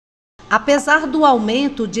Apesar do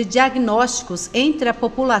aumento de diagnósticos entre a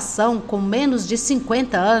população com menos de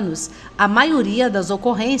 50 anos, a maioria das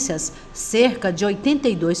ocorrências, cerca de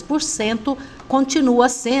 82%, continua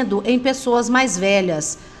sendo em pessoas mais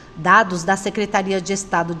velhas. Dados da Secretaria de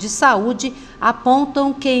Estado de Saúde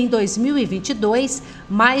apontam que em 2022,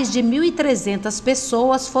 mais de 1.300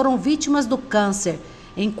 pessoas foram vítimas do câncer,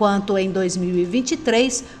 enquanto em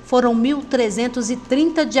 2023 foram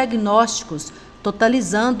 1.330 diagnósticos,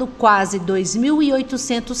 totalizando quase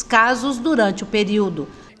 2.800 casos durante o período.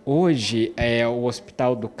 Hoje, o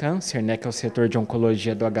Hospital do Câncer, que é o setor de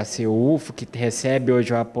oncologia do HC-UFO, que recebe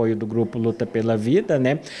hoje o apoio do Grupo Luta pela Vida,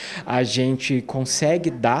 a gente consegue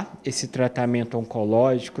dar esse tratamento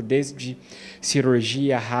oncológico, desde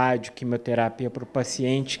cirurgia, rádio, quimioterapia, para o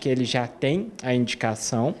paciente que ele já tem a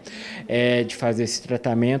indicação de fazer esse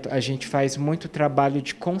tratamento. A gente faz muito trabalho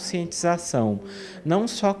de conscientização, não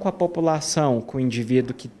só com a população, com o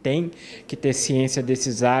indivíduo que tem que ter ciência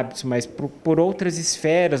desses hábitos, mas por outras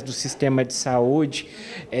esferas do sistema de saúde,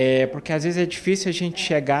 porque às vezes é difícil a gente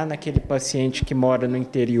chegar naquele paciente que mora no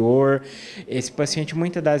interior. Esse paciente,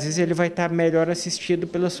 muitas das vezes, ele vai estar melhor assistido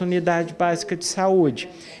pela sua unidade básica de saúde.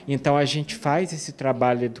 Então, a gente faz esse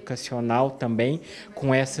trabalho educacional também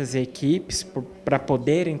com essas equipes para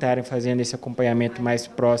poderem estarem fazendo esse acompanhamento mais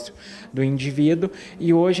próximo do indivíduo.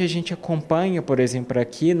 E hoje a gente acompanha, por exemplo,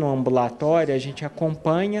 aqui no ambulatório, a gente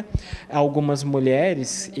acompanha algumas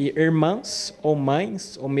mulheres e irmãs ou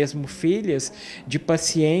mães ou mesmo filhas de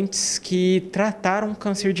pacientes que trataram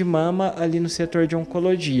câncer de mama ali no setor de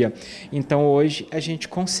oncologia. Então, hoje a gente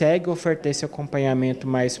consegue ofertar esse acompanhamento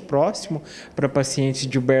mais próximo para pacientes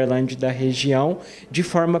de Uberlândia e da região de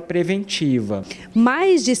forma preventiva.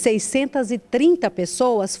 Mais de 630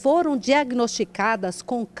 pessoas foram diagnosticadas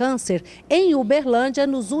com câncer em Uberlândia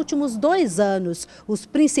nos últimos 2 anos. Os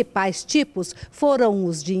principais tipos foram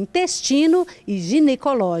os de intestino e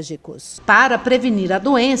ginecológicos. Para prevenir a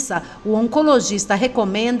doença, o oncologista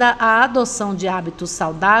recomenda a adoção de hábitos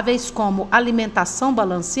saudáveis como alimentação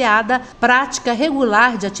balanceada, prática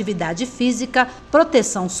regular de atividade física,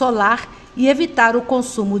 proteção solar e evitar o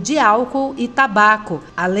consumo de álcool e tabaco.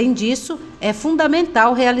 Além disso, é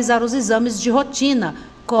fundamental realizar os exames de rotina,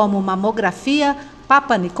 como mamografia,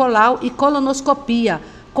 Papa Nicolau e colonoscopia,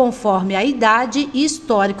 conforme a idade e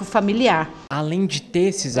histórico familiar. Além de ter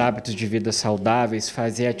esses hábitos de vida saudáveis,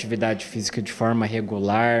 fazer atividade física de forma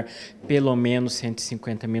regular, pelo menos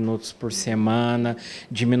 150 minutos por semana,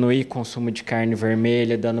 diminuir o consumo de carne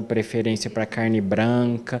vermelha, dando preferência para carne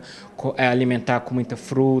branca, alimentar com muita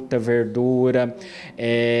fruta, verdura,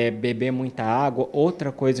 beber muita água.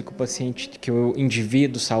 Outra coisa que o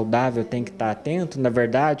indivíduo saudável tem que estar atento, na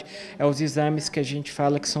verdade, é os exames que a gente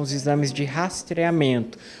fala que são os exames de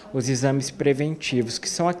rastreamento, os exames preventivos, que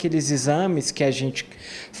são aqueles exames que a gente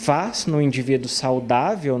faz no indivíduo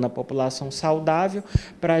saudável, na população saudável,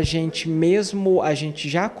 para a gente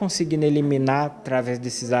já conseguindo eliminar através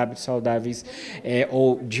desses hábitos saudáveis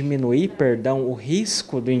ou diminuir, o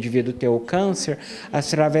risco do indivíduo ter o câncer.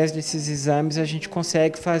 Através desses exames a gente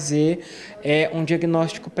consegue fazer um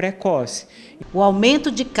diagnóstico precoce. O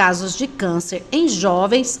aumento de casos de câncer em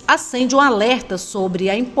jovens acende um alerta sobre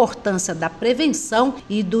a importância da prevenção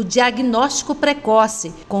e do diagnóstico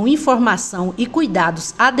precoce. Com informação e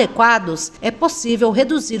cuidados adequados, é possível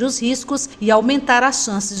reduzir os riscos e aumentar as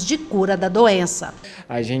chances de cura da doença.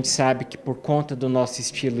 A gente sabe que por conta do nosso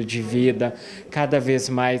estilo de vida, cada vez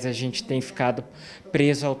mais a gente tem ficado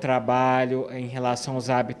preso ao trabalho. Em relação aos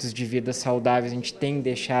hábitos de vida saudáveis, a gente tem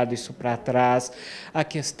deixado isso para trás. A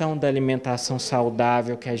questão da alimentação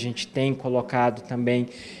saudável, que a gente tem colocado também,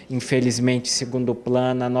 infelizmente, em segundo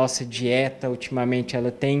plano. A nossa dieta, ultimamente,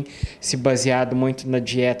 ela tem se baseado muito na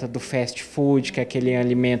dieta do fast food, que é aquele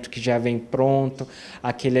alimento que já vem pronto,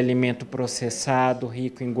 aquele alimento processado,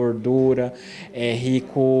 rico em gordura,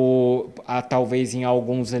 rico, talvez em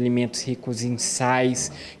alguns alimentos ricos em sais,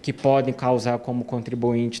 que podem causar como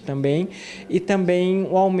contribuinte também, e também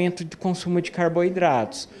o aumento do consumo de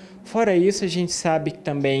carboidratos. Fora isso, a gente sabe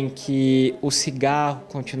também que o cigarro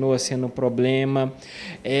continua sendo um problema.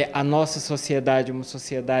 A nossa sociedade é uma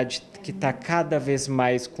sociedade que está cada vez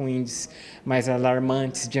mais com índices mais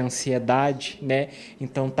alarmantes de ansiedade,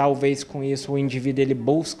 Então, talvez com isso o indivíduo ele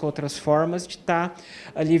busca outras formas de estar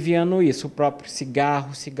aliviando isso. O próprio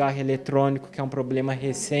cigarro eletrônico, que é um problema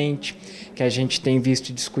recente, que a gente tem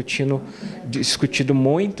visto discutido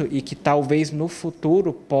muito e que talvez no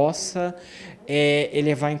futuro possa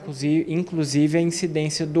elevar inclusive a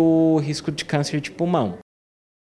incidência do risco de câncer de pulmão.